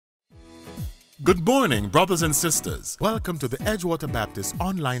Good morning, brothers and sisters. Welcome to the Edgewater Baptist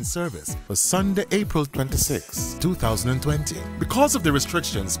online service for Sunday, April 26, 2020. Because of the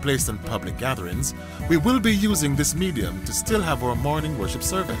restrictions placed on public gatherings, we will be using this medium to still have our morning worship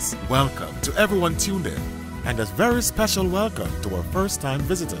service. Welcome to everyone tuned in, and a very special welcome to our first-time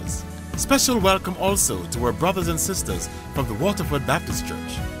visitors. Special welcome also to our brothers and sisters from the Waterford Baptist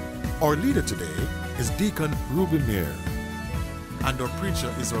Church. Our leader today is Deacon Ruby Meir, and our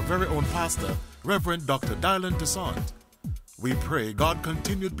preacher is our very own pastor, Reverend Dr. Dylan Toussaint. We pray God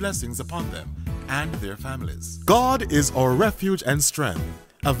continued blessings upon them and their families. God is our refuge and strength,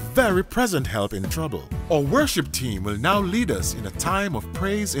 a very present help in trouble. Our worship team will now lead us in a time of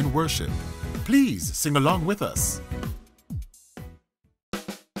praise and worship. Please sing along with us.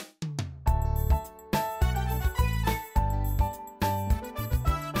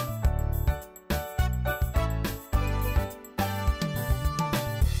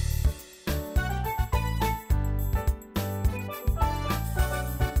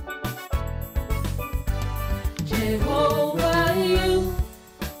 Jehovah, you,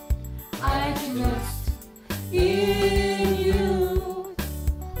 I trust in you.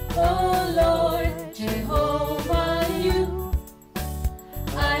 Oh Lord, Jehovah, you,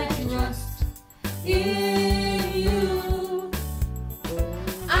 I trust in you.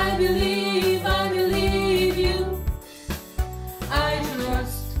 I believe you. I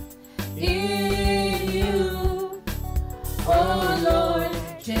trust in you. Oh Lord,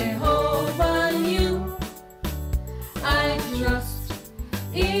 Jehovah, you, I trust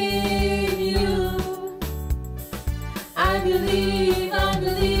in you. I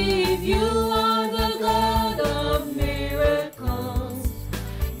believe you are the God of miracles.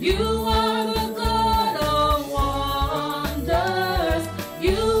 You are the God of wonders.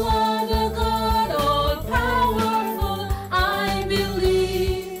 You are the God all powerful. I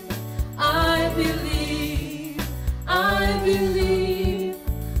believe, I believe, I believe,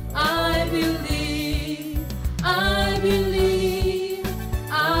 I believe, I believe,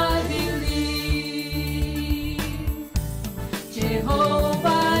 I believe.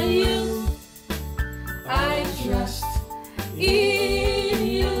 Jehovah, you, I trust in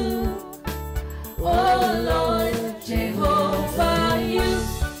you. Oh Lord, Jehovah, you,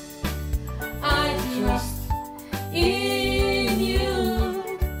 I trust in you.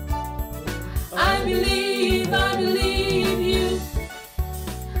 I believe you.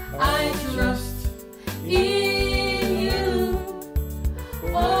 I trust in you.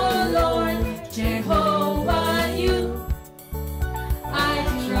 Oh Lord, Jehovah, you,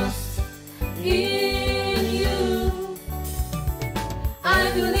 I trust in you.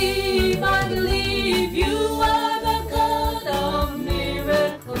 I believe you are the God of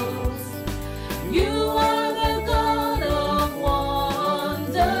miracles. You are the God of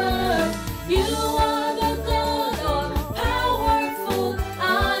wonders. You are the God all powerful.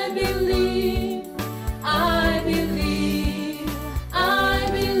 I believe, I believe, I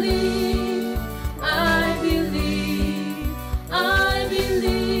believe, I believe, I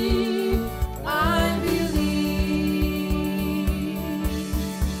believe, I believe.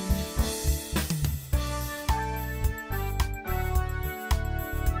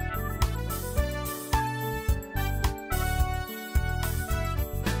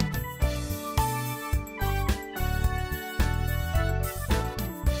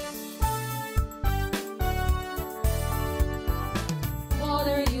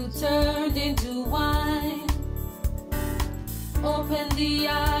 Water you turned into wine. Open the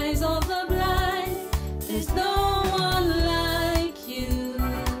eyes of the blind. There's no one like you.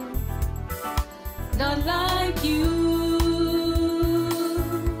 None like you.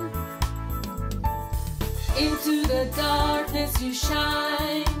 Into the darkness you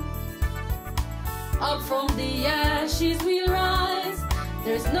shine. Up from the ashes we rise.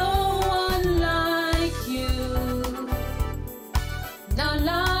 There's no one like you. None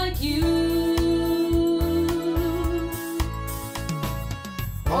like you.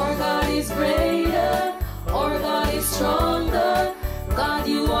 Our God is greater, our God is stronger. God,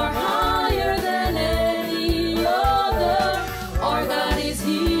 you are higher than any other. Our God is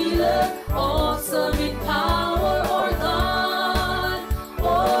healer, awesome in power. Our God.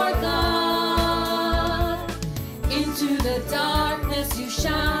 Into the darkness you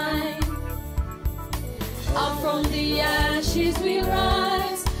shine. Up from the ashes we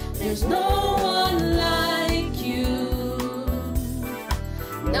rise. There's no one like you.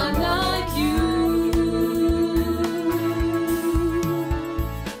 None like you.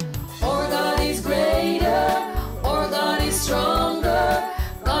 Our God is greater, our God is stronger.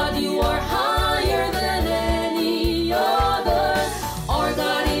 God, you are higher than any other. Our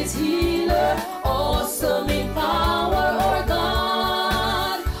God is healer,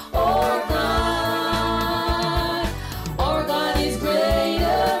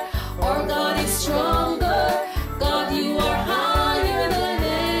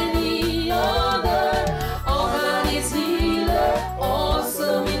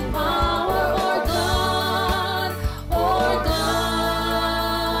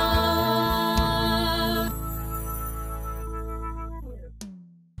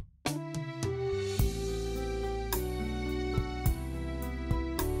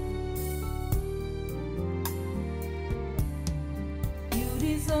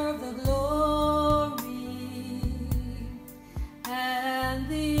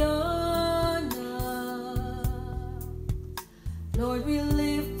 the honor. Lord, we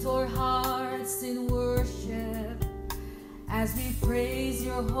lift our hearts in worship as we praise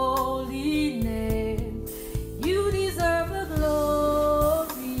your holy name. You deserve the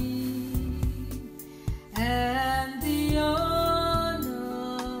glory and the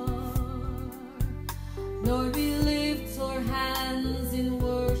honor. Lord, we lift our hands in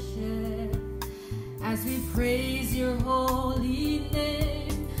worship as we praise your holy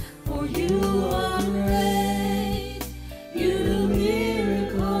name. For you are great, you do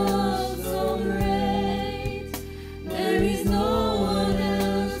miracles so great. There is no one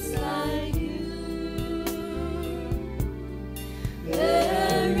else like you.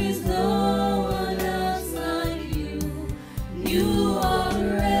 There is no one else like you. You are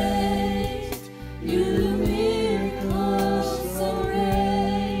great, you do miracles so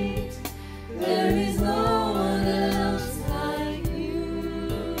great. There is no one else like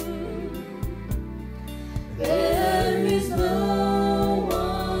you. There is no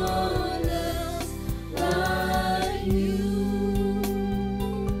one else like you.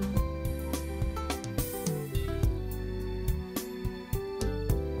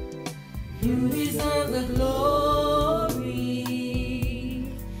 You deserve the glory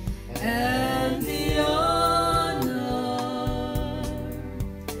and the honor.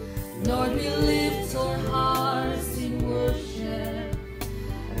 Lord, we lift our hearts in worship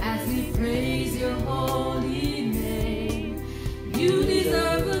as we praise your holy name. You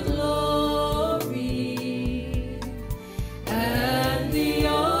deserve the glory and the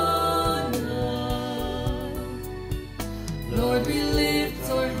honor. Lord, we lift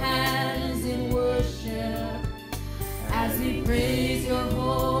our hands in worship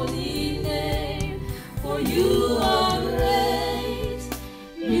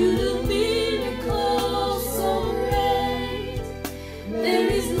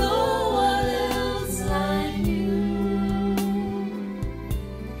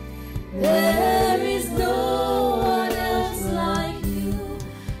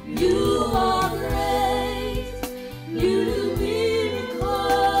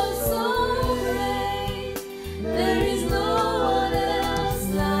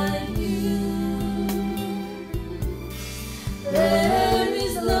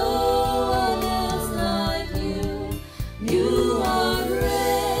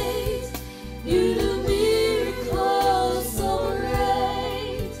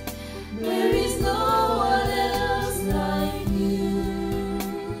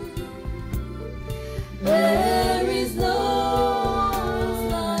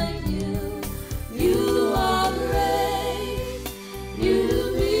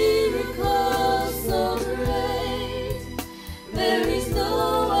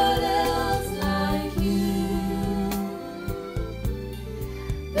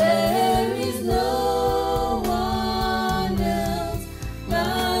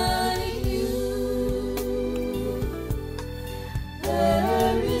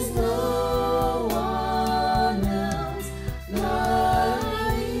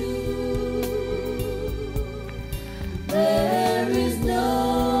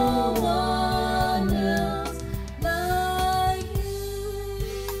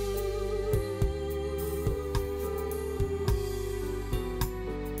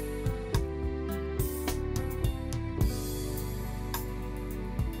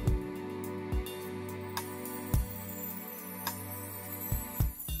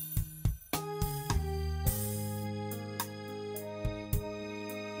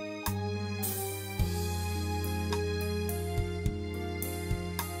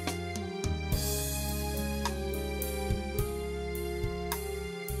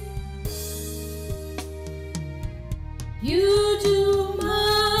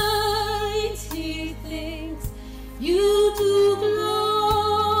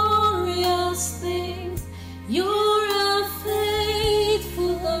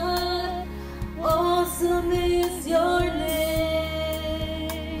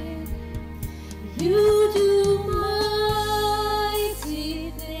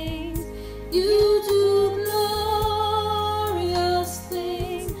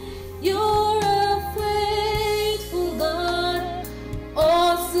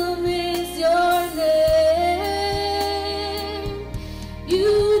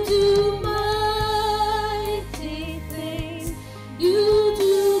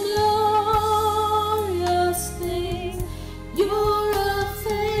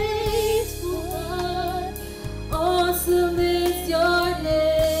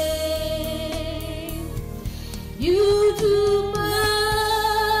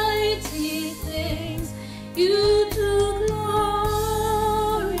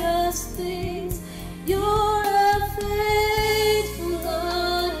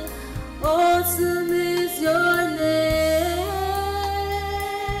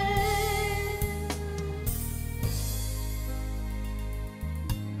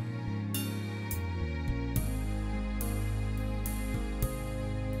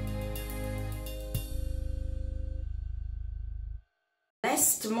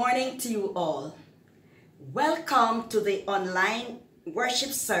blessed morning to you all. Welcome to the online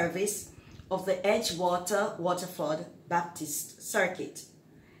worship service of the Edgewater Waterford Baptist Circuit.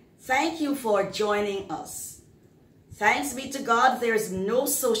 Thank you for joining us. Thanks be to God, there is no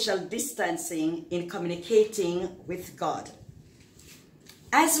social distancing in communicating with God.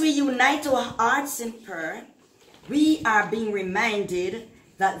 As we unite our hearts in prayer, we are being reminded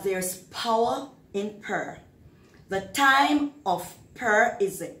that there's power in prayer. The time of prayer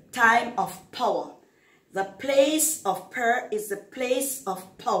is a time of power. The place of prayer is the place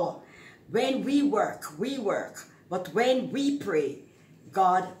of power. When we work, but when we pray,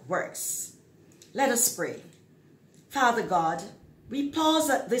 God works. Let us pray. Father God, we pause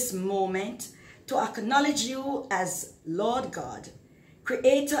at this moment to acknowledge you as Lord God,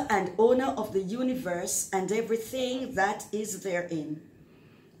 creator and owner of the universe and everything that is therein.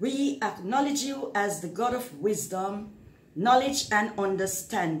 We acknowledge you as the God of wisdom, knowledge and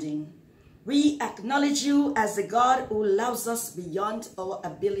understanding. We acknowledge you as the God who loves us beyond our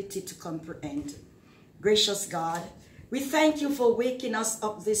ability to comprehend. Gracious God, we thank you for waking us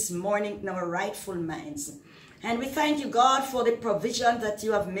up this morning in our rightful minds. And we thank you, God, for the provision that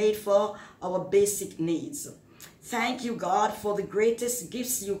you have made for our basic needs. Thank you, God, for the greatest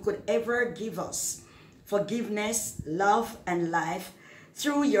gifts you could ever give us: forgiveness, love, and life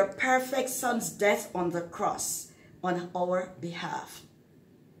through your perfect Son's death on the cross on our behalf.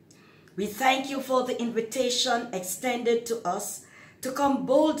 We thank you for the invitation extended to us to come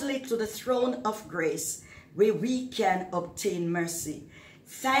boldly to the throne of grace where we can obtain mercy.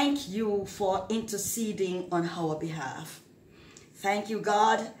 Thank you for interceding on our behalf. Thank you,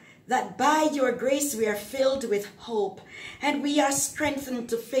 God, that by your grace we are filled with hope and we are strengthened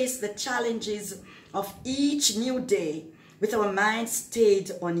to face the challenges of each new day with our minds stayed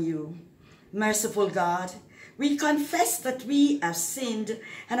on you. Merciful God, we confess that we have sinned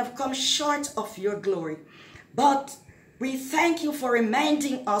and have come short of your glory. But we thank you for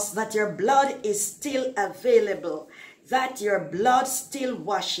reminding us that your blood is still available, that your blood still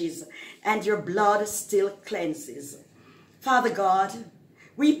washes and your blood still cleanses. Father God,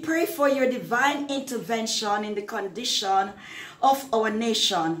 we pray for your divine intervention in the condition of our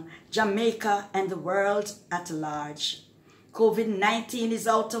nation, Jamaica, and the world at large. COVID-19 is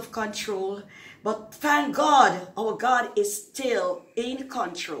out of control, but thank God, our God is still in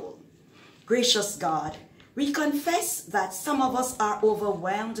control. Gracious God, we confess that some of us are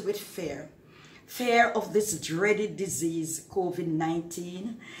overwhelmed with fear. Fear of this dreaded disease,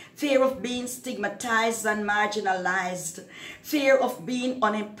 COVID-19. Fear of being stigmatized and marginalized. Fear of being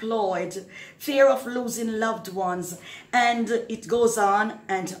unemployed. Fear of losing loved ones. And it goes on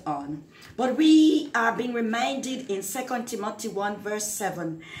and on. But we are being reminded in 2 Timothy 1 verse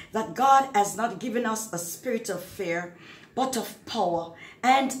 7 that God has not given us a spirit of fear, but of power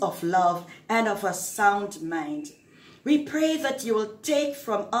and of love and of a sound mind. We pray that you will take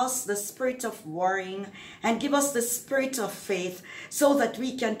from us the spirit of worrying and give us the spirit of faith so that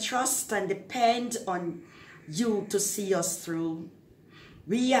we can trust and depend on you to see us through.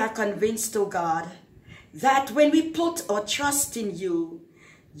 We are convinced, O God, that when we put our trust in you,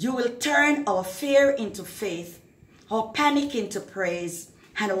 you will turn our fear into faith, our panic into praise,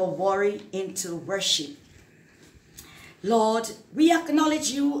 and our worry into worship. Lord, we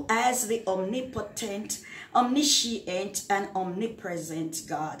acknowledge you as the omnipotent, omniscient, and omnipresent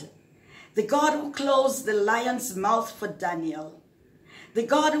God. The God who closed the lion's mouth for Daniel. The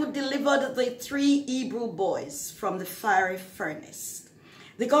God who delivered the 3 Hebrew boys from the fiery furnace.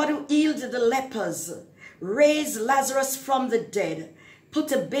 The God who healed the lepers, raised Lazarus from the dead,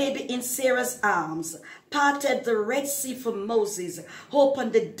 put a baby in Sarah's arms, parted the Red Sea for Moses,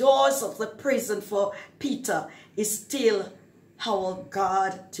 opened the doors of the prison for Peter, is still our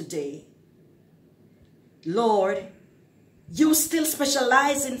God today. Lord, you still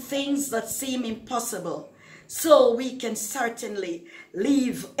specialize in things that seem impossible, so we can certainly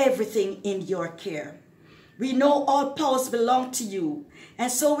leave everything in your care. We know all powers belong to you,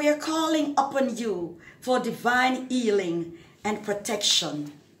 and so we are calling upon you for divine healing and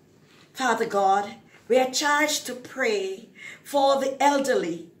protection. Father God, we are charged to pray for the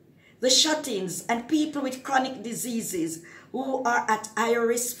elderly, the shut-ins, and people with chronic diseases who are at high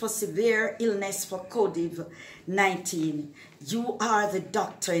risk for severe illness for COVID-19. You are the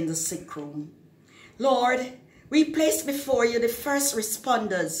doctor in the sick room. Lord, we place before you the first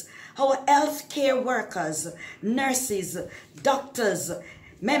responders, our health care workers, nurses, doctors,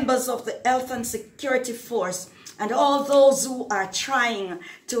 members of the health and security force, and all those who are trying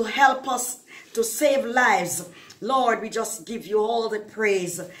to help us to save lives. Lord, we just give you all the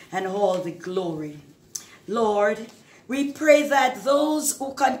praise and all the glory. Lord, We pray that those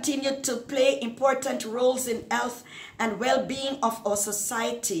who continue to play important roles in health and well-being of our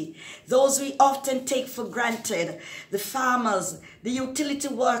society, those we often take for granted, the farmers, the utility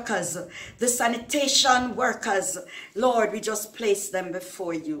workers, the sanitation workers, Lord, we just place them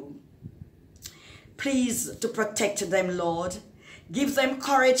before you. Please to protect them, Lord. Give them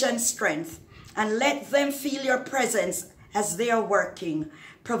courage and strength, and let them feel your presence as they are working.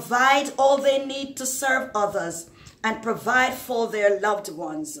 Provide all they need to serve others and provide for their loved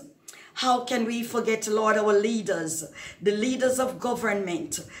ones. How can we forget, Lord, our leaders, the leaders of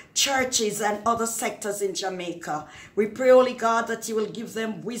government, churches, and other sectors in Jamaica? We pray, Holy God, that you will give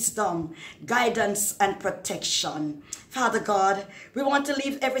them wisdom, guidance, and protection. Father God, we want to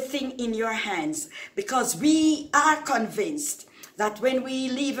leave everything in your hands because we are convinced that when we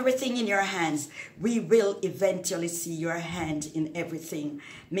leave everything in your hands, we will eventually see your hand in everything.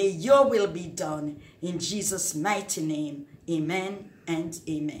 May your will be done in Jesus' mighty name. Amen and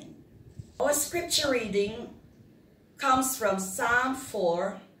amen. Our scripture reading comes from Psalm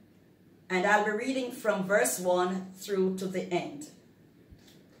 4, and I'll be reading from verse 1 through to the end.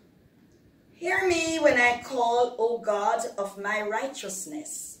 Hear me when I call, O God of my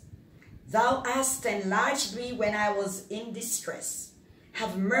righteousness. Thou hast enlarged me when I was in distress.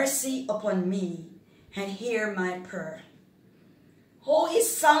 Have mercy upon me and hear my prayer. O ye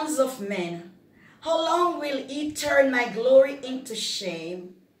sons of men, how long will ye turn my glory into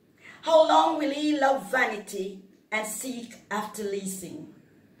shame? How long will ye love vanity and seek after leasing?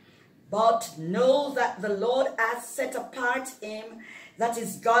 But know that the Lord hath set apart him that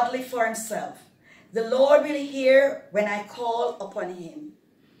is godly for himself. The Lord will hear when I call upon him.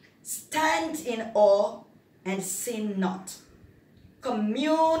 Stand in awe and sin not.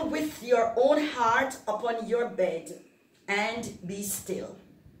 Commune with your own heart upon your bed and be still.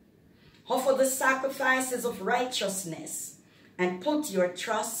 Offer the sacrifices of righteousness and put your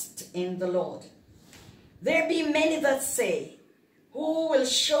trust in the Lord. There be many that say, who will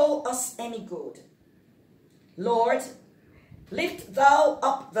show us any good? Lord, lift thou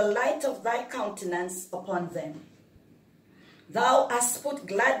up the light of thy countenance upon them. Thou hast put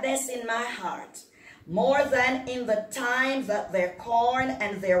gladness in my heart, more than in the time that their corn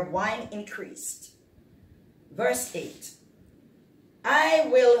and their wine increased. Verse 8. I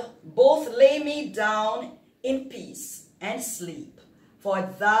will both lay me down in peace and sleep, for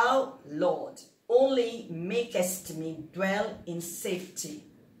thou, Lord, only makest me dwell in safety.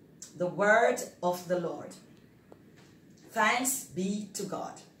 The word of the Lord. Thanks be to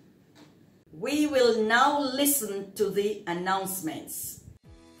God. We will now listen to the announcements.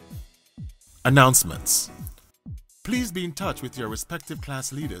 Announcements. Please be in touch with your respective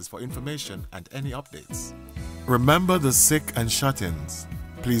class leaders for information and any updates. Remember the sick and shut-ins.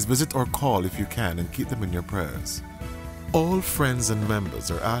 Please visit or call if you can and keep them in your prayers. All friends and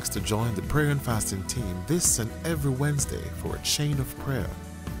members are asked to join the prayer and fasting team this and every Wednesday for a chain of prayer,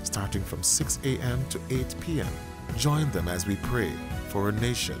 starting from 6 a.m. to 8 p.m. Join them as we pray for our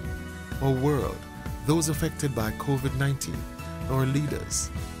nation, our world, those affected by COVID-19, our leaders,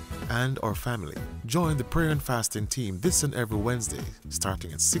 and our family. Join the prayer and fasting team this and every Wednesday,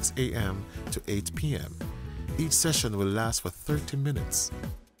 starting at 6 a.m. to 8 p.m. Each session will last for 30 minutes.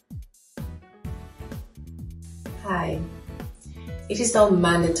 Hi. It is now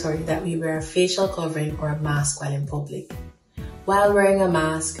mandatory that we wear a facial covering or a mask while in public. While wearing a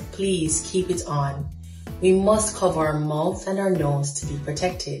mask, please keep it on. We must cover our mouth and our nose to be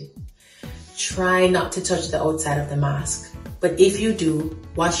protected. Try not to touch the outside of the mask, but if you do,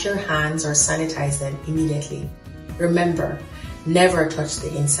 wash your hands or sanitize them immediately. Remember, never touch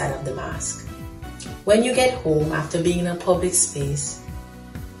the inside of the mask. When you get home after being in a public space,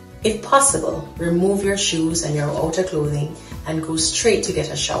 if possible, remove your shoes and your outer clothing and go straight to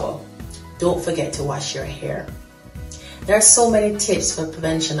get a shower. Don't forget to wash your hair. There are so many tips for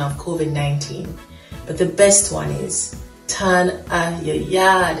prevention of COVID-19, but the best one is turn your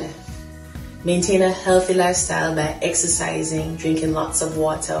yard. Maintain a healthy lifestyle by exercising, drinking lots of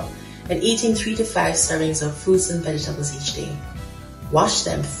water, and eating 3 to 5 servings of fruits and vegetables each day. Wash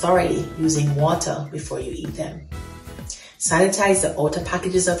them thoroughly using water before you eat them. Sanitize the outer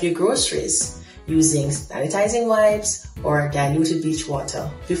packages of your groceries using sanitizing wipes or diluted bleach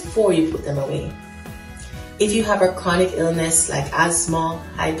water before you put them away. If you have a chronic illness like asthma,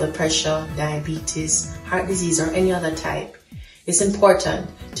 high blood pressure, diabetes, heart disease, or any other type, it's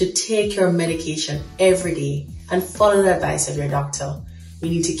important to take your medication every day and follow the advice of your doctor. You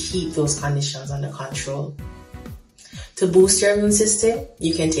need to keep those conditions under control. To boost your immune system,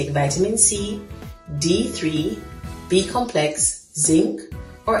 you can take vitamin C, D3, B complex, zinc,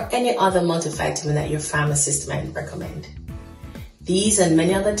 or any other multivitamin that your pharmacist might recommend. These and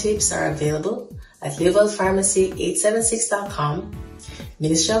many other tips are available at LiveWellPharmacy876.com,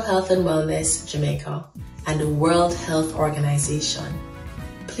 Ministry of Health and Wellness, Jamaica, and the World Health Organization.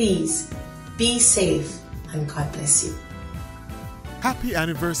 Please be safe and God bless you. Happy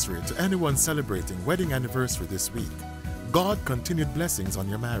anniversary to anyone celebrating wedding anniversary this week. God continued blessings on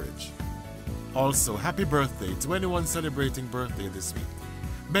your marriage. Also, happy birthday to anyone celebrating birthday this week.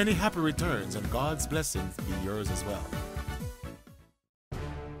 Many happy returns and God's blessings be yours as well.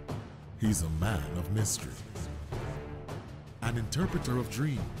 He's a man of mystery, an interpreter of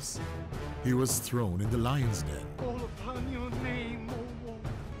dreams. He was thrown in the lion's den. Call upon your name, O Lord.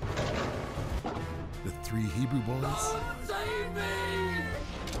 The three Hebrew boys. Save me!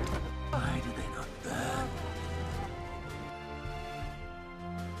 Why do they not burn?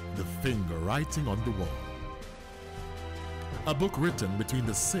 The finger writing on the wall. A book written between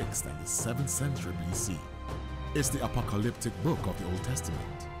the 6th and the 7th century BC. It's the apocalyptic book of the Old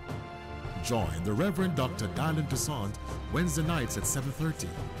Testament. Join the Reverend Dr. Dylan Toussaint Wednesday nights at 7:30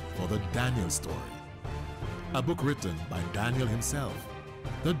 for the Daniel Story. A book written by Daniel himself.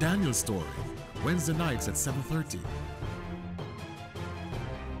 The Daniel Story, Wednesday nights at 7:30.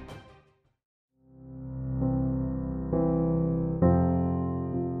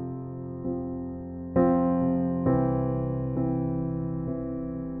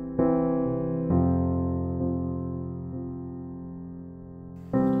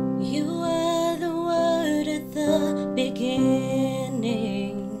 You are the Word at the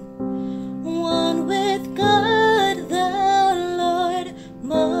beginning, one with God the Lord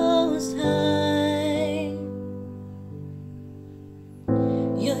Most High.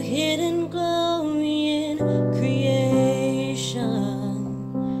 Your hidden glory in creation,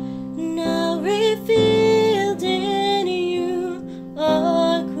 now revealed in you,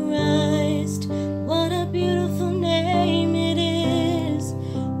 oh Christ. What a beautiful name it is.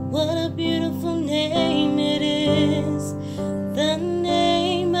 What a beautiful name it is, the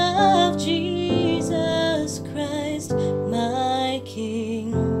name of Jesus Christ, my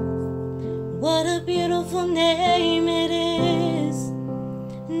King. What a beautiful name it is,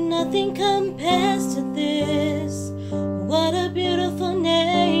 nothing compares to this. What a beautiful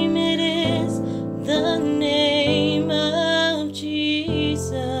name it is, the name of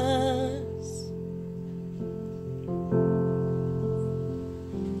Jesus.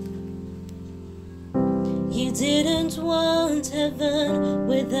 You didn't want heaven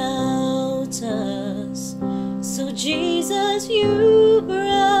without us, so Jesus, you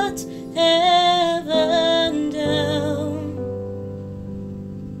brought heaven down.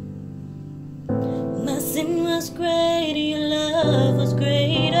 My sin was great, your love was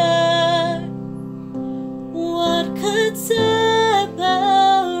greater. What could separate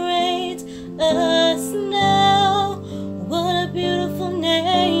us now? What a beautiful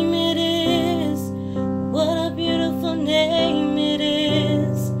name it is. What a beautiful name it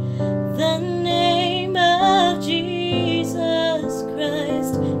is, the name of Jesus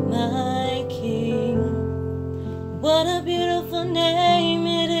Christ, my King. What a beautiful name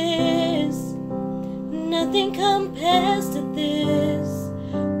it is, nothing compares to this.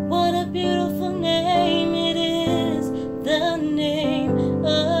 What a beautiful name it is, the name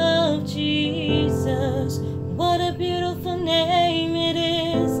of Jesus. What a beautiful name it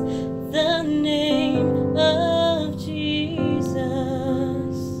is, the name of Jesus.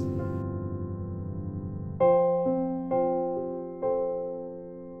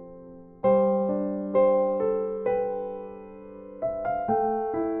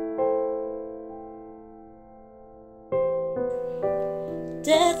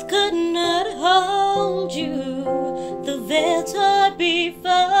 Death could not hold you, the veil tore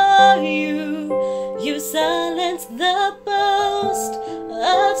before you. You silenced the boast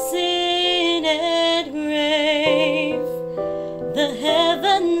of sin and grave. The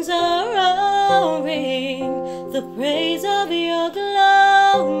heavens are roaring the praise of your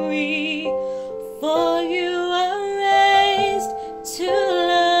glory, for you are raised to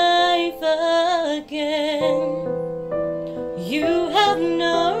life again. You have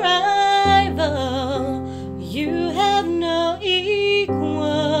no rival, you have no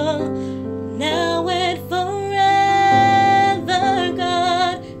equal, now and forever,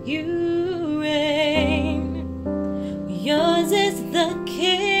 God, you reign. Yours is the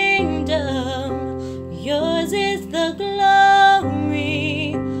kingdom, yours is the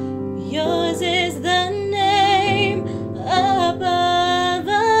glory, yours is the name above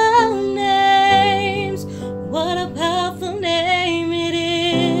all names. What a powerful name it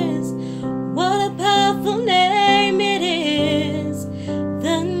is.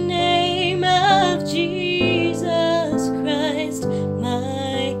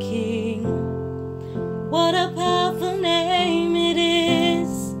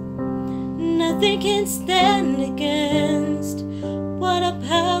 can stand against? What a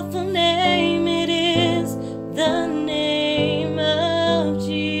powerful name it is, the name of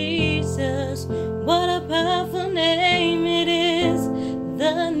Jesus. What a powerful name it is,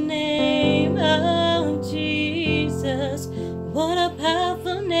 the name of Jesus. What a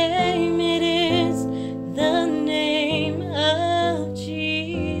powerful name it is, the name of Jesus.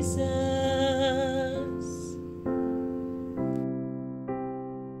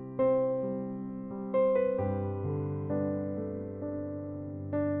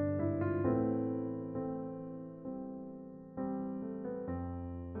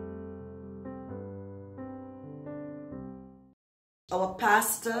 Our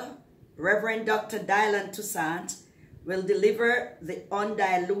pastor, Reverend Dr. Dylan Toussaint, will deliver the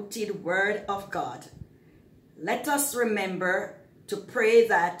undiluted word of God. Let us remember to pray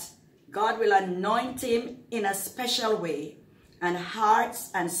that God will anoint him in a special way and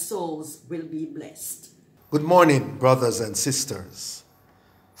hearts and souls will be blessed. Good morning, brothers and sisters.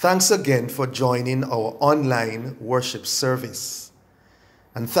 Thanks again for joining our online worship service.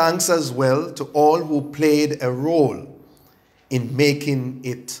 And thanks as well to all who played a role in making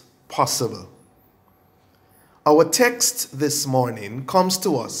it possible. Our text this morning comes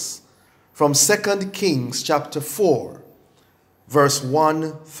to us from 2 Kings chapter 4, verse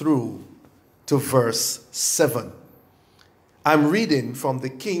 1 through to verse 7. I'm reading from the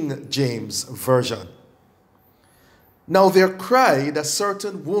King James Version. Now there cried a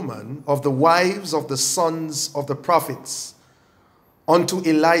certain woman of the wives of the sons of the prophets unto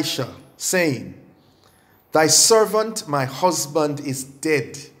Elisha, saying, Thy servant my husband is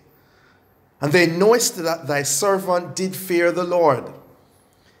dead, and thou knowest that thy servant did fear the Lord,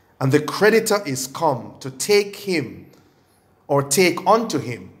 and the creditor is come to take him, or take unto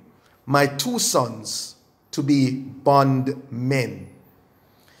him, my 2 sons to be bondmen.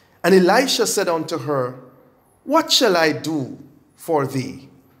 And Elisha said unto her, What shall I do for thee?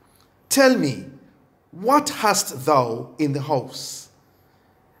 Tell me, what hast thou in the house?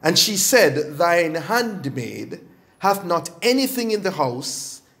 And she said, Thine handmaid hath not anything in the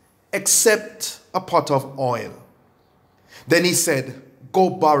house except a pot of oil. Then he said, Go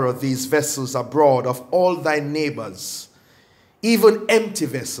borrow these vessels abroad of all thy neighbors, even empty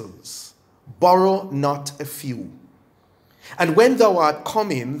vessels. Borrow not a few. And when thou art come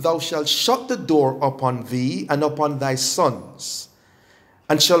in, thou shalt shut the door upon thee and upon thy sons,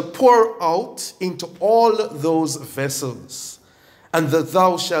 and shalt pour out into all those vessels, and that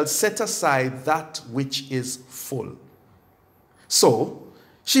thou shalt set aside that which is full. So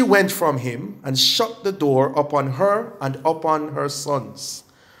she went from him and shut the door upon her and upon her sons,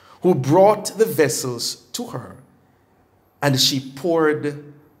 who brought the vessels to her, and she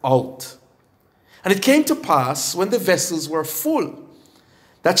poured out. And it came to pass, when the vessels were full,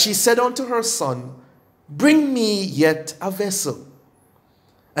 that she said unto her son, Bring me yet a vessel.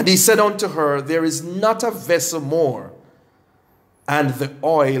 And he said unto her, There is not a vessel more. And the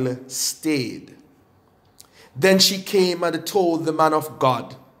oil stayed. Then she came and told the man of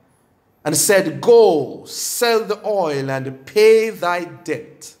God, and said, Go, sell the oil and pay thy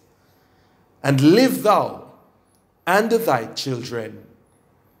debt, and live thou and thy children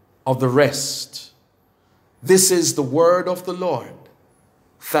of the rest. This is the word of the Lord.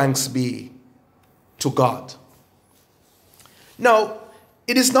 Thanks be to God. Now,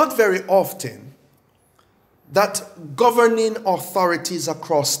 it is not very often that governing authorities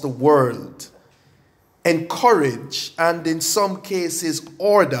across the world encourage and in some cases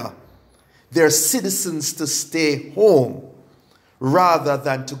order their citizens to stay home rather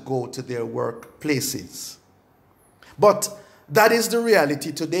than to go to their workplaces. But that is the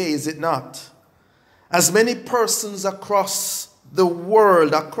reality today, is it not? As many persons across the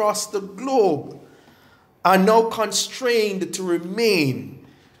world, across the globe, are now constrained to remain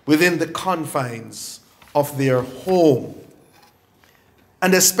within the confines of their home,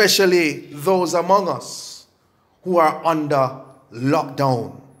 and especially those among us who are under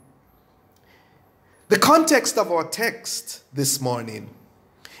lockdown. The context of our text this morning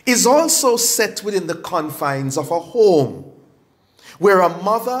is also set within the confines of a home where a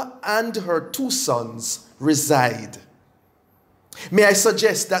mother and her 2 sons reside. May I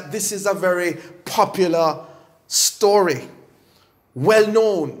suggest that this is a very popular story, well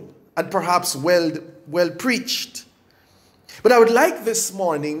known and perhaps well preached. But I would like this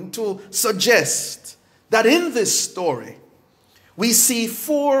morning to suggest that in this story, we see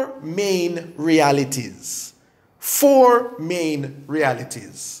 4 main realities. 4 main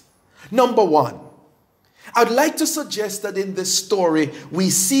realities. Number 1, I would like to suggest that in this story, we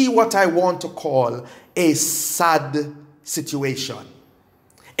see what I want to call a sad situation.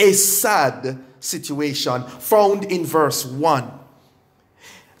 a sad situation found in verse 1.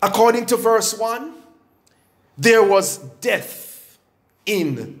 According to verse 1, there was death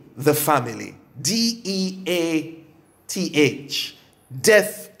in the family. D-E-A-T-H.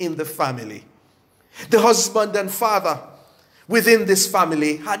 Death in the family. The husband and father within this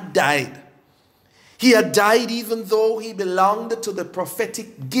family had died. He had died even though he belonged to the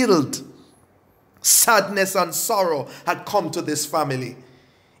prophetic guild. Sadness and sorrow had come to this family,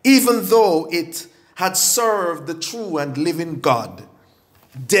 even though it had served the true and living God.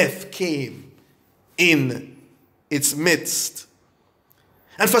 Death came in its midst.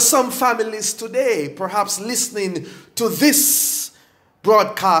 And for some families today, perhaps listening to this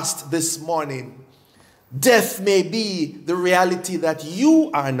broadcast this morning, death may be the reality that you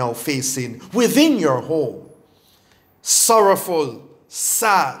are now facing within your home. Sorrowful,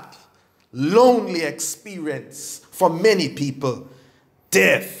 sad, lonely experience for many people.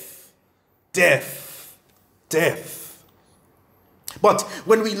 Death, death, death. But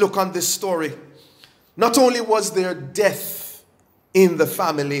when we look on this story, not only was there death in the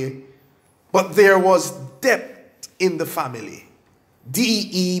family, but there was depth in the family.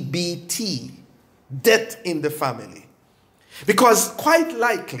 D-E-B-T. Death in the family. Because quite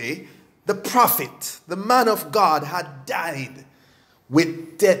likely, the prophet, the man of God, had died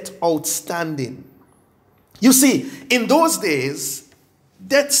with debt outstanding. You see, in those days,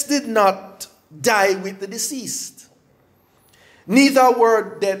 debts did not die with the deceased. Neither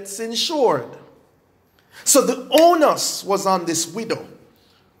were debts insured. So the onus was on this widow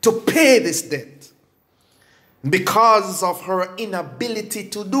to pay this debt. Because of her inability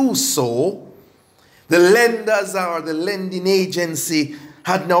to do so, the lenders or the lending agency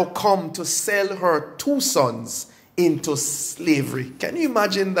had now come to sell her two sons into slavery. Can you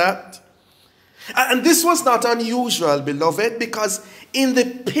imagine that? And this was not unusual, beloved, because in the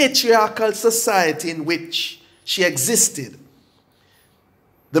patriarchal society in which she existed,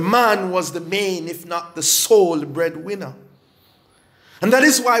 the man was the main, if not the sole breadwinner. And that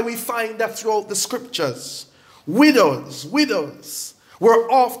is why we find that throughout the scriptures, widows were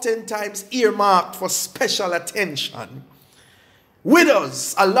oftentimes earmarked for special attention.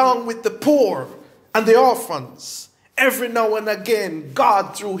 Widows, along with the poor and the orphans, every now and again,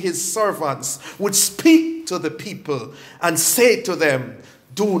 God, through his servants, would speak to the people and say to them,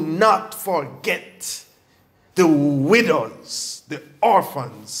 do not forget the widows, the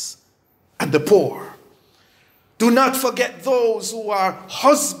orphans, and the poor. Do not forget those who are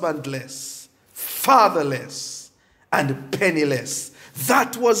husbandless, fatherless, and penniless.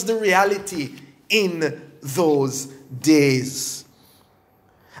 That was the reality in those days.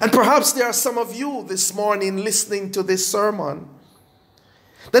 And perhaps there are some of you this morning listening to this sermon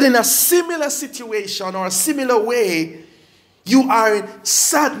that in a similar situation or a similar way, you are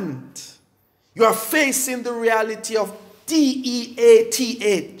saddened. You are facing the reality of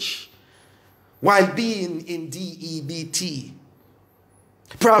D-E-A-T-H while being in D-E-B-T.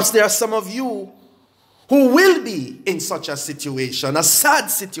 Perhaps there are some of you who will be in such a situation, a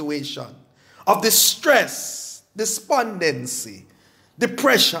sad situation of distress, despondency,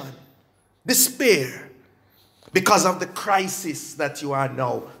 depression, despair, because of the crisis that you are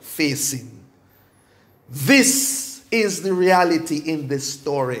now facing. This is the reality in this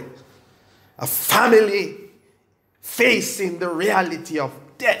story. A family facing the reality of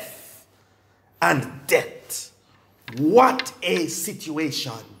death and death. What a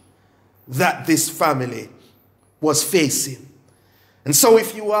situation that this family was facing. And so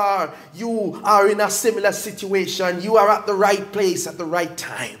if you are in a similar situation, you are at the right place at the right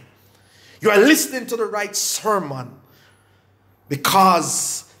time. You are listening to the right sermon,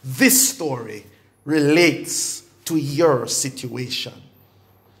 because this story relates to your situation.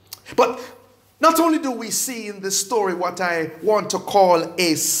 But not only do we see in this story what I want to call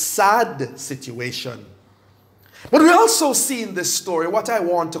a sad situation, but we also see in this story what I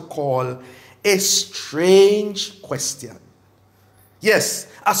want to call a strange question. Yes,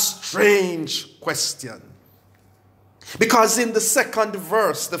 a strange question. Because in the second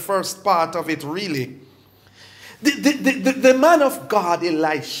verse, the first part of it really, the man of God,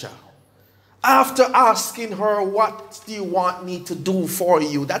 Elisha, after asking her, what do you want me to do for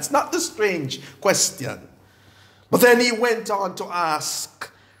you? That's not the strange question. But then he went on to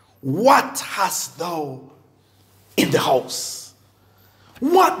ask, what hast thou in the house?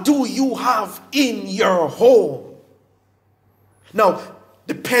 What do you have in your home? Now,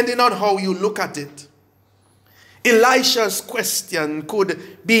 depending on how you look at it, Elisha's question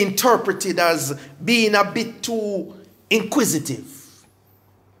could be interpreted as being a bit too inquisitive.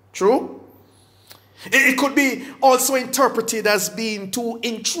 True? It could be also interpreted as being too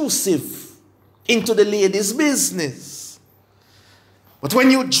intrusive into the lady's business. But when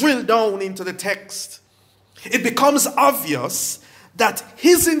you drill down into the text, it becomes obvious that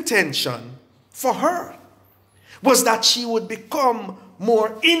his intention for her was that she would become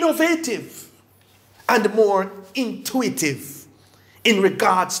more innovative and more intuitive in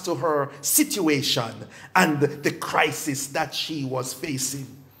regards to her situation and the crisis that she was facing.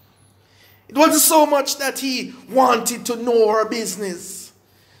 It wasn't so much that he wanted to know her business,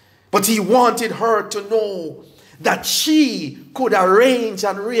 but he wanted her to know that she could arrange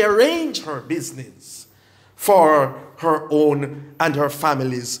and rearrange her business for her own and her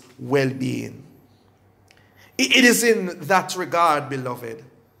family's well-being. It is in that regard, beloved,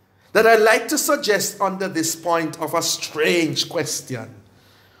 that I'd like to suggest under this point of a strange question.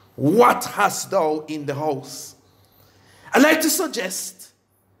 What hast thou in the house? I'd like to suggest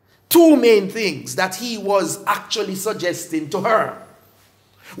two main things that he was actually suggesting to her.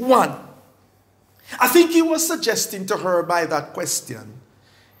 One, I think he was suggesting to her by that question,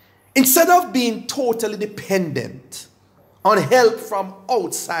 instead of being totally dependent on help from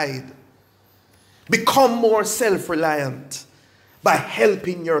outside, become more self-reliant by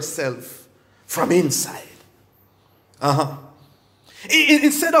helping yourself from inside.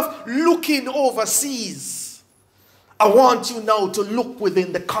 Instead of looking overseas, I want you now to look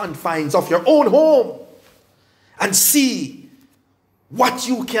within the confines of your own home and see what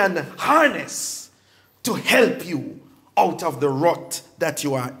you can harness to help you out of the rut that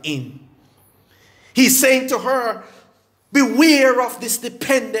you are in. He's saying to her, beware of this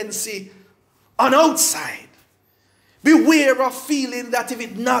dependency on outside. Beware of feeling that if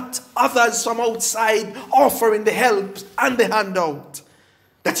it's not others from outside offering the help and the handout,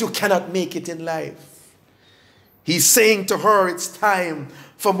 that you cannot make it in life. He's saying to her it's time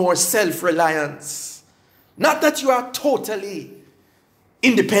for more self-reliance. Not that you are totally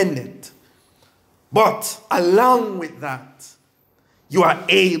independent, but along with that, you are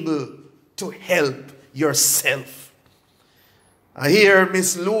able to help yourself. I hear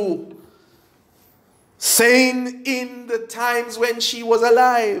Miss Lou saying in the times when she was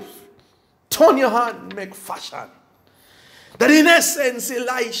alive, turn your hand, make fashion. That in essence,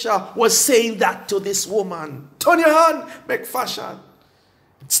 Elisha was saying that to this woman. Turn your hand, make fashion.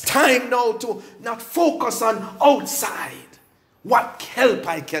 It's time now to not focus on outside, what help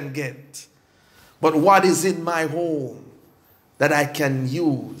I can get, but what is in my home that I can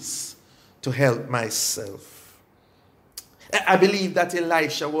use to help myself. I believe that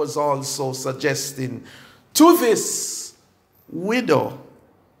Elisha was also suggesting to this widow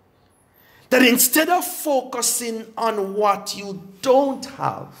that instead of focusing on what you don't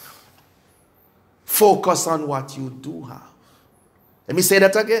have, focus on what you do have. Let me say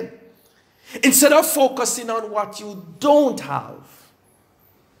that again. Instead of focusing on what you don't have,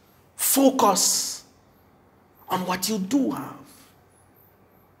 focus on what you do have.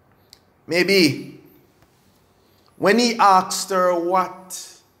 Maybe when he asked her,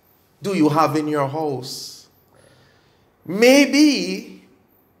 what do you have in your house? Maybe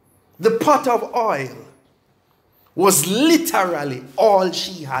the pot of oil was literally all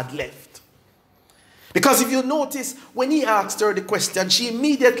she had left. Because if you notice, when he asked her the question, she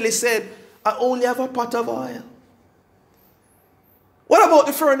immediately said, I only have a pot of oil. What about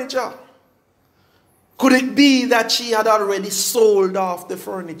the furniture? Could it be that she had already sold off the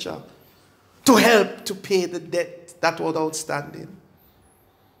furniture to help to pay the debt that was outstanding?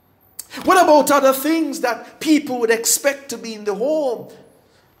 What about other things that people would expect to be in the home?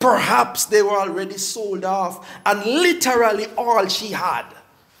 Perhaps they were already sold off, and literally all she had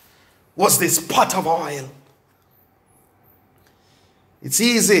was this pot of oil. It's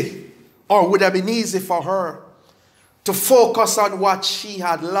easy, or would have been easy for her, to focus on what she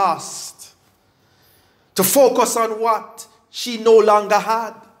had lost, to focus on what she no longer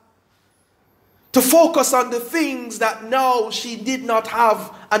had, to focus on the things that now she did not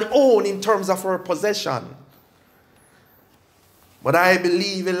have and own in terms of her possession. But I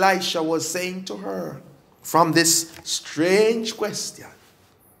believe Elisha was saying to her from this strange question,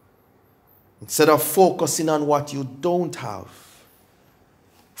 instead of focusing on what you don't have,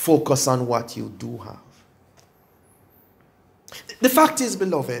 focus on what you do have. The fact is,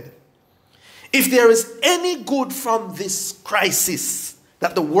 beloved, if there is any good from this crisis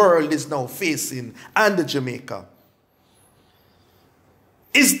that the world is now facing, and Jamaica,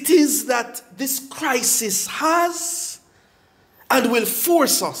 it is that this crisis has and will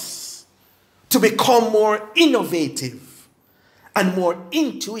force us to become more innovative and more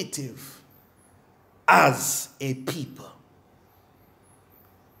intuitive as a people.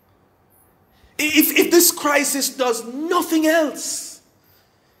 If this crisis does nothing else,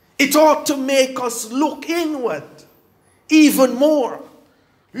 it ought to make us look inward even more.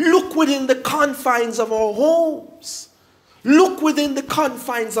 Look within the confines of our homes. Look within the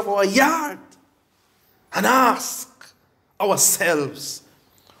confines of our yard and ask ourselves,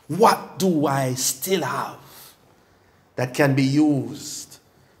 what do I still have that can be used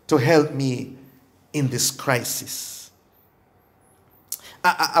to help me in this crisis?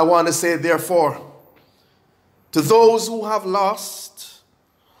 I want to say, therefore, to those who have lost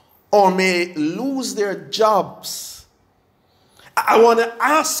or may lose their jobs, I want to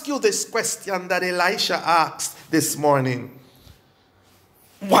ask you this question that Elisha asked this morning.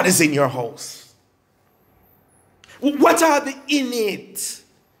 What is in your house? What are the innate,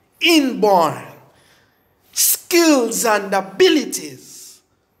 inborn skills and abilities?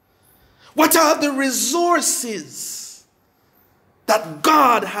 What are the resources that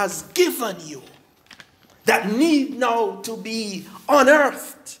God has given you that need now to be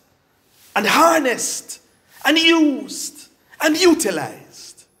unearthed and harnessed and used and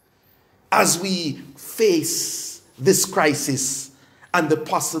utilized as we face this crisis and the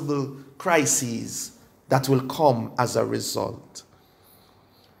possible crises that will come as a result?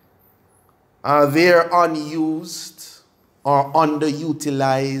 Are there unused or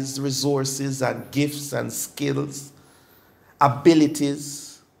underutilized resources and gifts and skills,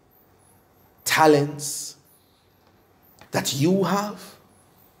 abilities, talents that you have?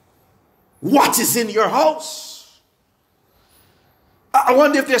 What is in your house? I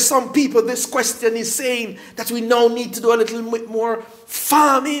wonder if there's some people this question is saying that we now need to do a little bit more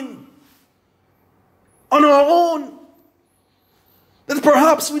farming on our own. That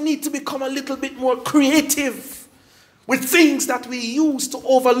perhaps we need to become a little bit more creative with things that we used to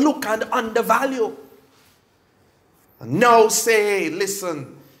overlook and undervalue. And now say,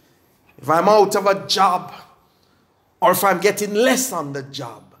 listen, if I'm out of a job or if I'm getting less on the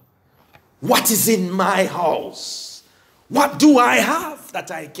job, what is in my house? What do I have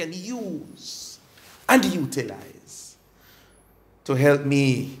that I can use and utilize to help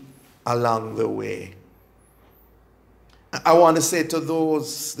me along the way? I want to say to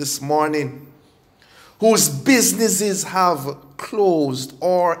those this morning whose businesses have closed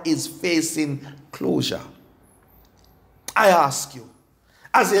or is facing closure, I ask you,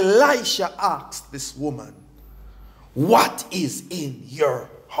 as Elisha asked this woman, what is in your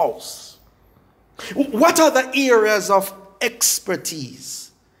house? What are the areas of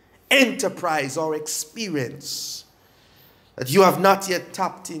expertise, enterprise, or experience that you have not yet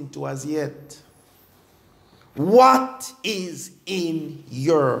tapped into as yet? What is in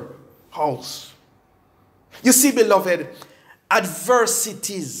your house? You see, beloved,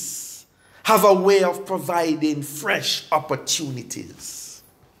 adversities have a way of providing fresh opportunities.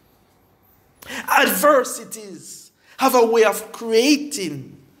 Adversities have a way of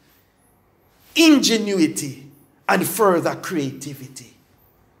creating ingenuity and further creativity.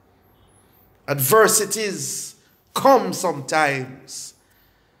 Adversities come sometimes,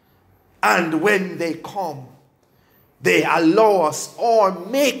 and when they come, they allow us or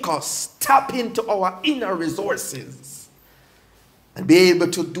make us tap into our inner resources and be able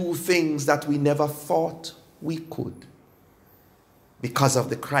to do things that we never thought we could because of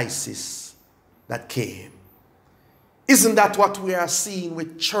the crisis that came. Isn't that what we are seeing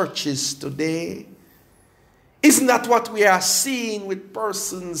with churches today? Isn't that what we are seeing with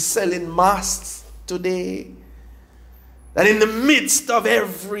persons selling masks today? That in the midst of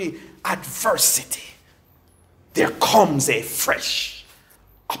every adversity, there comes a fresh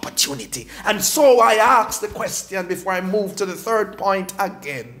opportunity. And so I ask the question before I move to the third point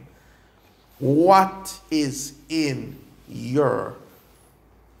again. What is in your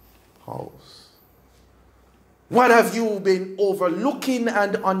house? What have you been overlooking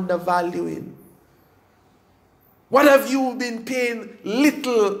and undervaluing? What have you been paying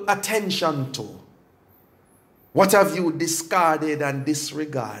little attention to? What have you discarded and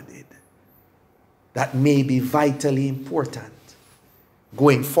disregarded that may be vitally important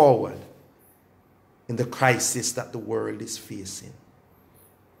going forward in the crisis that the world is facing?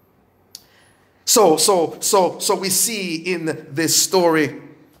 So we see in this story,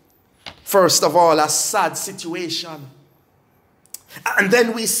 first of all, a sad situation. And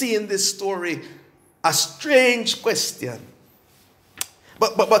then we see in this story a strange question.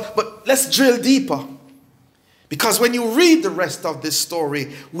 But let's drill deeper. Because when you read the rest of this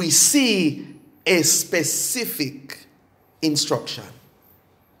story, we see a specific instruction.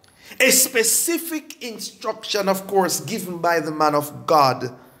 A specific instruction, of course, given by the man of God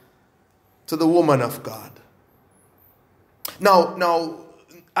to the woman of God. Now,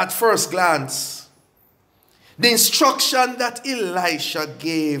 at first glance, the instruction that Elisha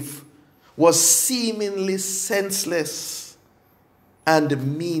gave was seemingly senseless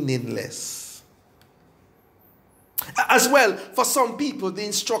and meaningless. As well, for some people, the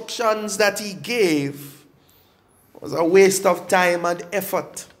instructions that he gave was a waste of time and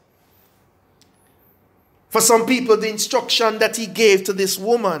effort. For some people, the instruction that he gave to this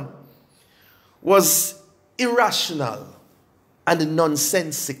woman was irrational and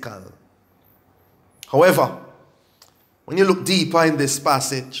nonsensical. However, when you look deeper in this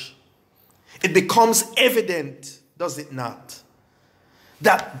passage, it becomes evident, does it not,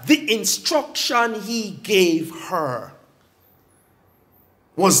 that the instruction he gave her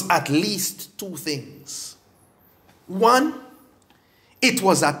was at least two things. One, it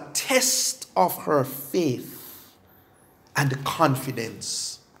was a test of her faith and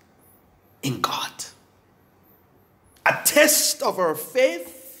confidence in God. A test of her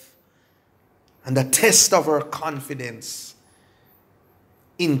faith and a test of her confidence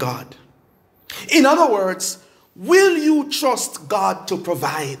in God. In other words, will you trust God to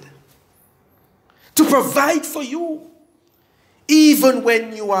provide? To provide for you, even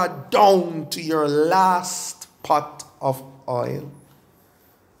when you are down to your last pot of oil?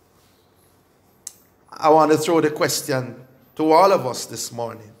 I want to throw the question to all of us this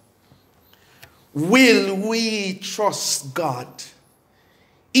morning. Will we trust God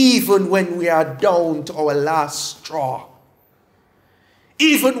even when we are down to our last straw?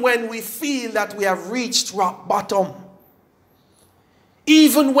 Even when we feel that we have reached rock bottom?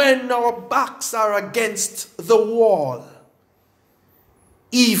 Even when our backs are against the wall?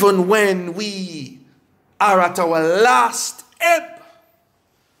 Even when we are at our last ebb?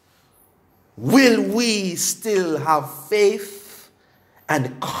 Will we still have faith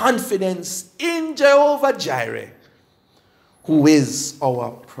and confidence in Jehovah Jireh, who is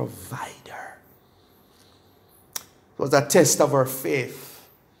our provider? It was a test of our faith.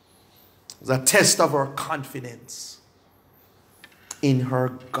 It was a test of our confidence in her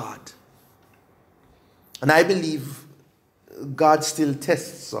God. And I believe God still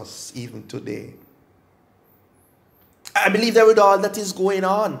tests us even today. I believe that with all that is going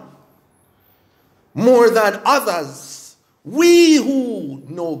on, more than others, we who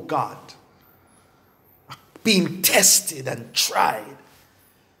know God are being tested and tried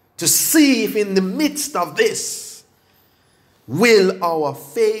to see if in the midst of this, will our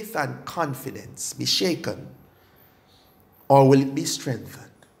faith and confidence be shaken, or will it be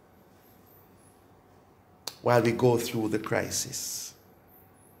strengthened while we go through the crisis?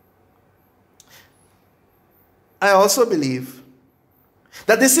 I also believe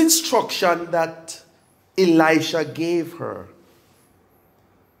that this instruction that Elisha gave her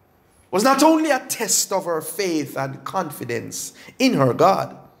was not only a test of her faith and confidence in her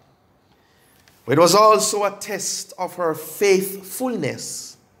God, but it was also a test of her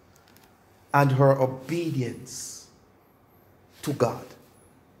faithfulness and her obedience to God.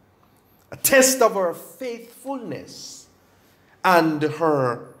 A test of her faithfulness and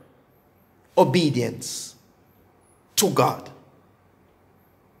her obedience to God.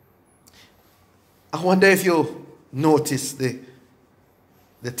 I wonder if you notice the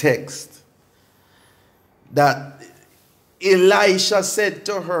text that Elisha said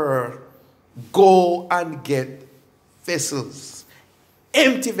to her, go and get vessels,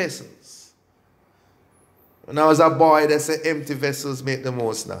 empty vessels. When I was a boy, they said empty vessels make the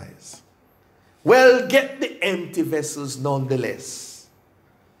most noise. Well, get the empty vessels nonetheless.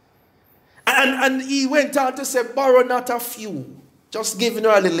 And he went on to say, borrow not a few. Just giving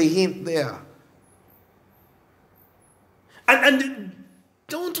her a little hint there. And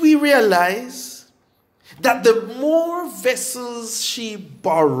don't we realize that the more vessels she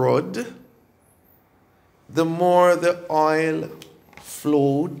borrowed, the more the oil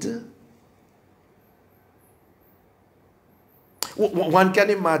flowed? One can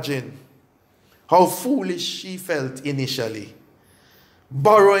imagine how foolish she felt initially,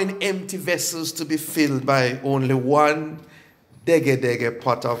 borrowing empty vessels to be filled by only one dege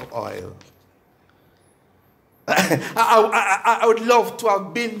pot of oil. I would love to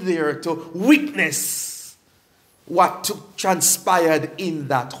have been there to witness what transpired in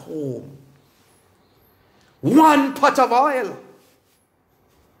that home. One pot of oil.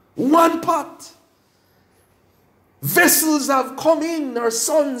 One pot. Vessels have come in. Her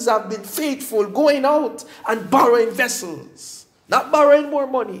sons have been faithful, going out and borrowing vessels. Not borrowing more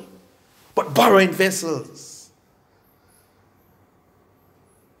money, but borrowing vessels.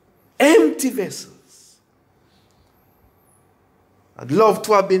 Empty vessels. I'd love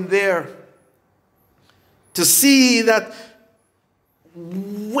to have been there to see that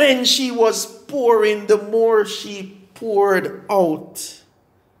when she was pouring, the more she poured out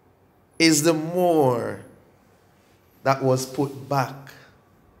is the more that was put back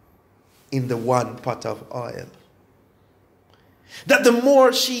in the one pot of oil. That the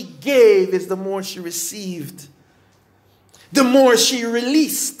more she gave is the more she received. The more she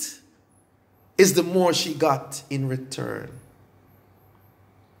released is the more she got in return.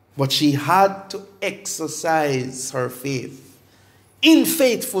 But she had to exercise her faith in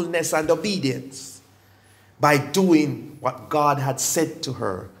faithfulness and obedience by doing what God had said to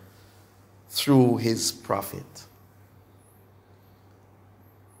her through his prophet.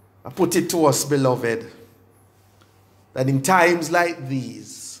 I put it to us, beloved, that in times like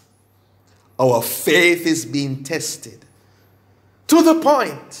these, our faith is being tested to the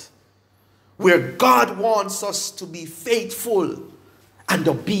point where God wants us to be faithful and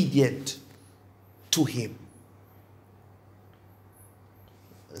obedient to him.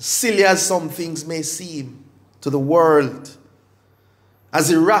 Silly as some things may seem to the world,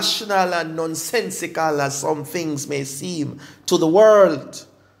 as irrational and nonsensical as some things may seem to the world,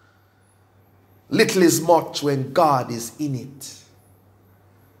 little is much when God is in it.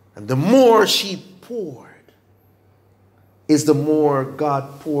 And the more she poured is the more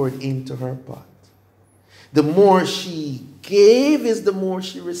God poured into her pot. The more she gave is the more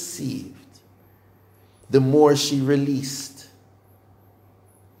she received. The more she released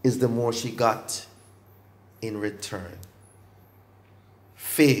is the more she got in return.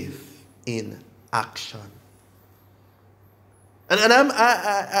 Faith in action. And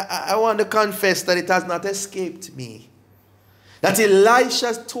I want to confess that it has not escaped me that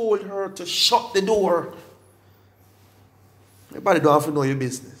Elisha told her to shut the door. Everybody don't have to know your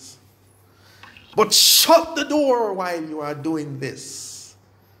business. But shut the door while you are doing this.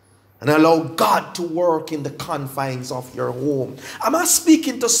 And allow God to work in the confines of your home. Am I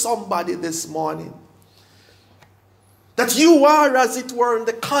speaking to somebody this morning? That you are, as it were, in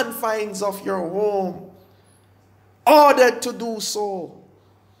the confines of your home, ordered to do so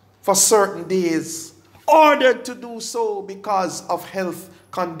for certain days, ordered to do so because of health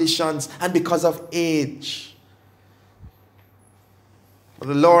conditions and because of age. But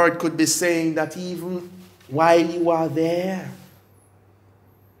the Lord could be saying that even while you are there,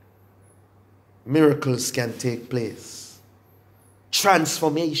 miracles can take place.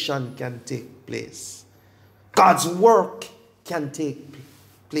 Transformation can take place. God's work can take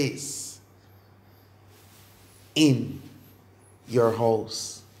place in your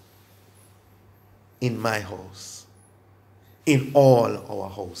house, in my house, in all our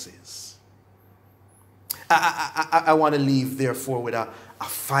houses. I want to leave, therefore, with a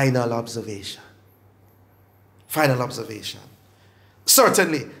final observation. Final observation.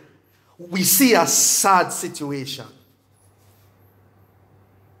 Certainly, we see a sad situation.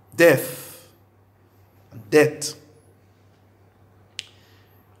 Death.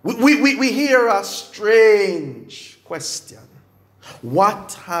 We hear a strange question.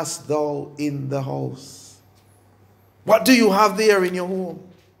 What hast thou in the house? What do you have there in your home?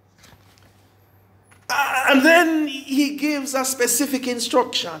 And then he gives a specific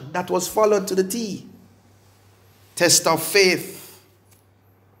instruction that was followed to the T. Test of faith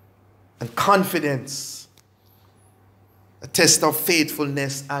and confidence. A test of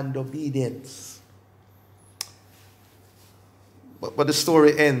faithfulness and obedience. But the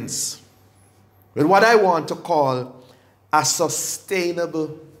story ends with what I want to call a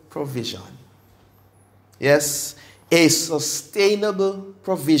sustainable provision. Yes, a sustainable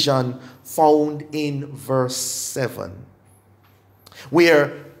provision found in verse 7,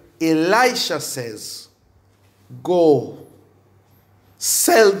 where Elisha says, "Go,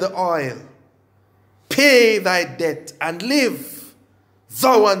 sell the oil, pay thy debt, and live,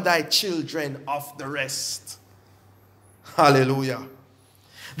 thou and thy children of the rest." Hallelujah.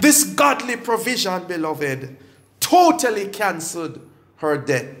 This godly provision, beloved, totally canceled her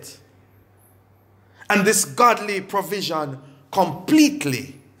debt. And this godly provision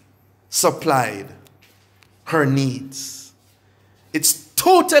completely supplied her needs. It's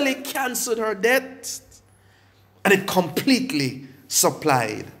totally canceled her debt, and it completely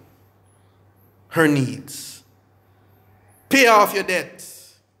supplied her needs. Pay off your debt,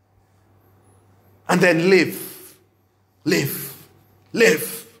 and then live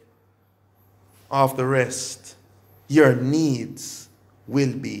off the rest. Your needs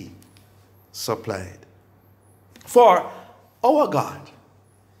will be supplied. For our God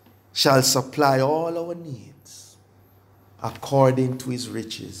shall supply all our needs according to his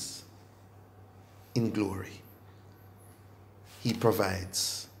riches in glory. He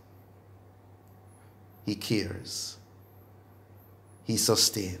provides. He cares. he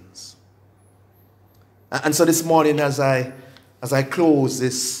sustains. And so this morning, as I close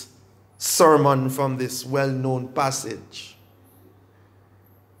this sermon from this well-known passage,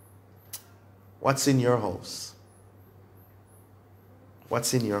 what's in your house?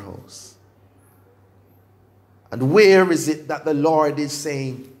 What's in your house? And where is it that the Lord is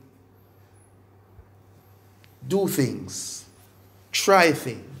saying, do things, try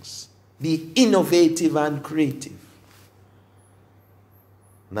things, be innovative and creative,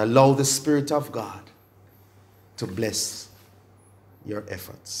 and allow the Spirit of God to bless your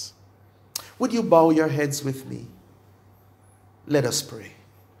efforts? Would you bow your heads with me? Let us pray.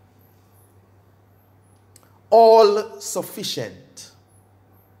 All sufficient,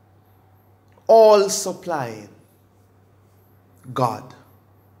 all supplying God,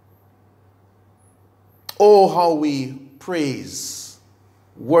 oh, how we praise,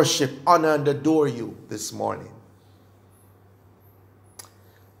 worship, honor, and adore you this morning.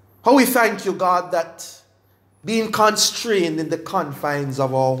 How we thank you, God, that being constrained in the confines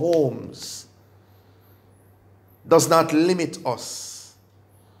of our homes does not limit us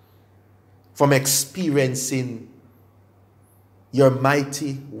from experiencing your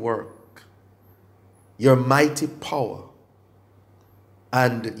mighty work, your mighty power,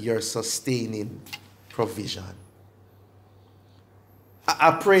 and your sustaining provision.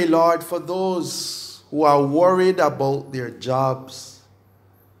 I pray, Lord, for those who are worried about their jobs.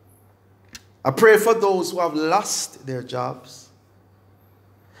 I pray for those who have lost their jobs.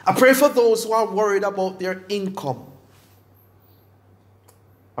 I pray for those who are worried about their income.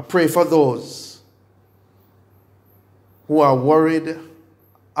 I pray for those who are worried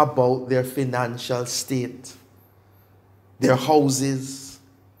about their financial state, their houses,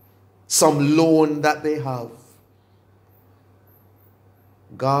 some loan that they have.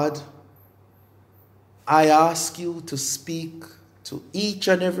 God, I ask you to speak to each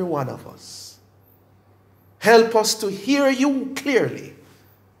and every one of us. Help us to hear you clearly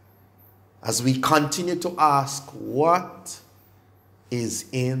as we continue to ask, what is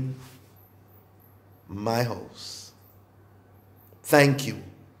in my house? Thank you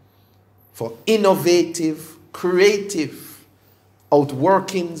for innovative, creative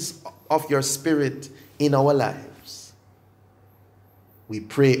outworkings of your Spirit in our lives. We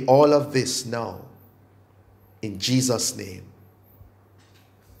pray all of this now in Jesus' name.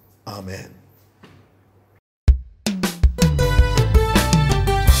 Amen.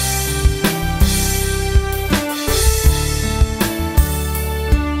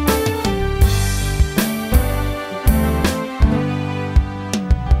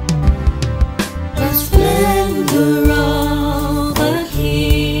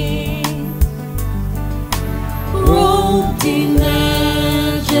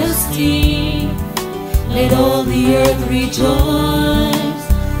 Let all the earth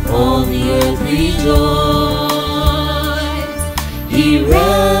rejoice, all the earth rejoice. He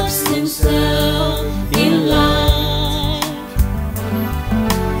wraps himself in light,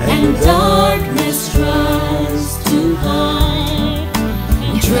 and darkness tries to hide,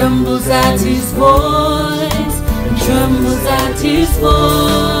 and trembles at his voice, and trembles at his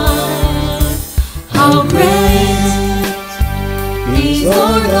voice. How great is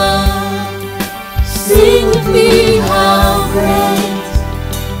our God! Sing with me, how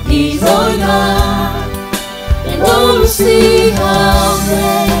great is our God, and all will see how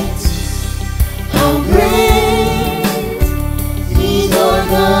great is our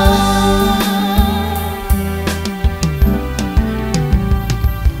God.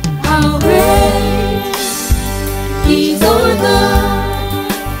 How great is our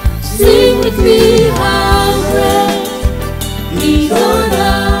God. Sing with me, how great is our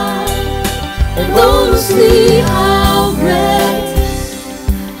God. And all will see how great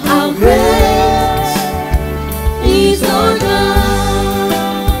is our God.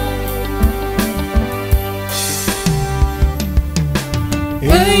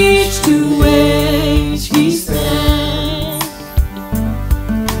 Age to age he stands,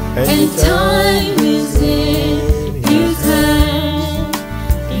 and time is in his hand.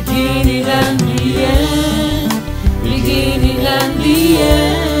 Beginning and the end, beginning and the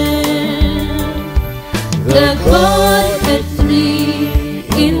end. The Godhead three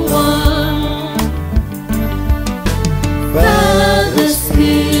in one, Father,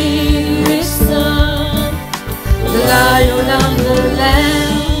 Spirit, Son, the Lion and the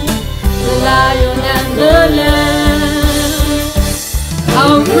Lamb, the Lion and the Lamb.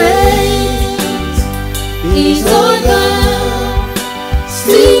 How great is our God!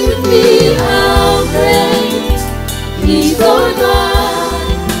 Sing with me, how great is our God!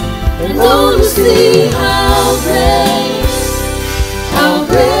 And all will see how great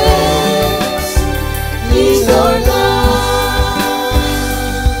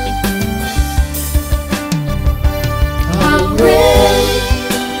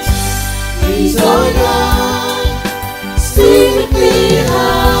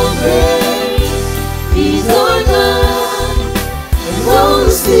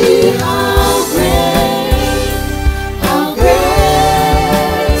see how great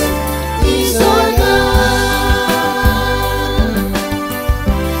is our God.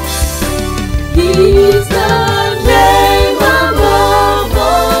 He's the name above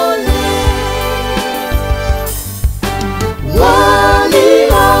all names, worthy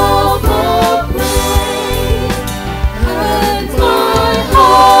of all praise, and my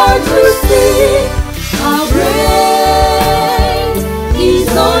heart will sing how great is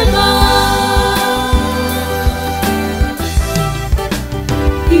our God.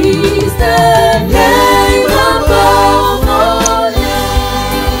 He's the name above all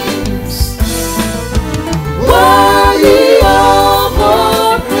names, worthy of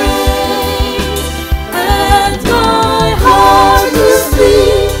all praise, and my heart will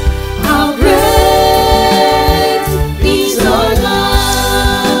sing how great is our God.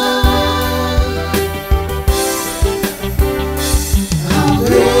 How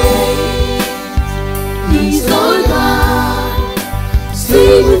great is our God.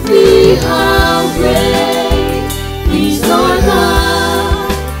 Sing with me, how great is our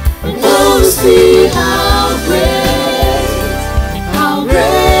God. And oh, see how great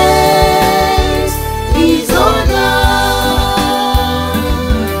is our God.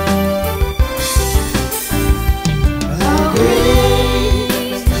 How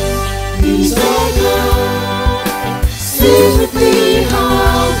great is our God. Sing with me,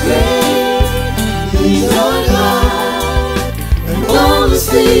 how great is our God. And oh,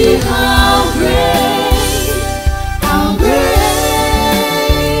 see how great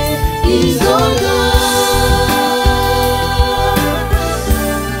is our God.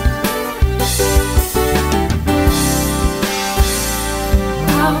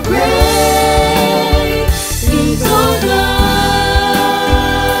 How great is our God.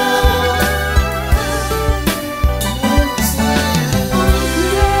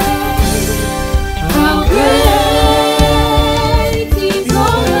 How great is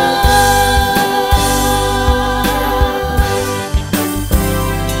our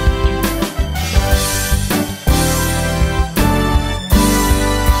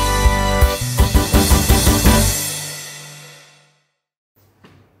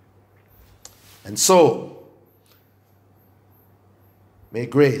And so, may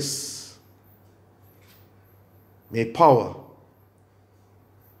grace, may power,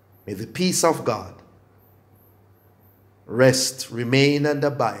 may the peace of God rest, remain, and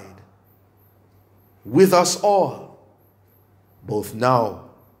abide with us all, both now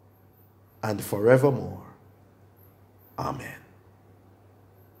and forevermore. Amen.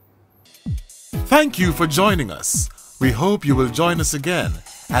 Thank you for joining us. We hope you will join us again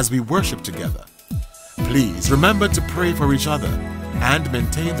as we worship together. Please remember to pray for each other and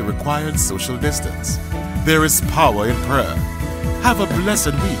maintain the required social distance. There is power in prayer. Have a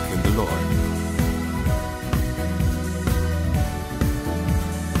blessed week in the Lord.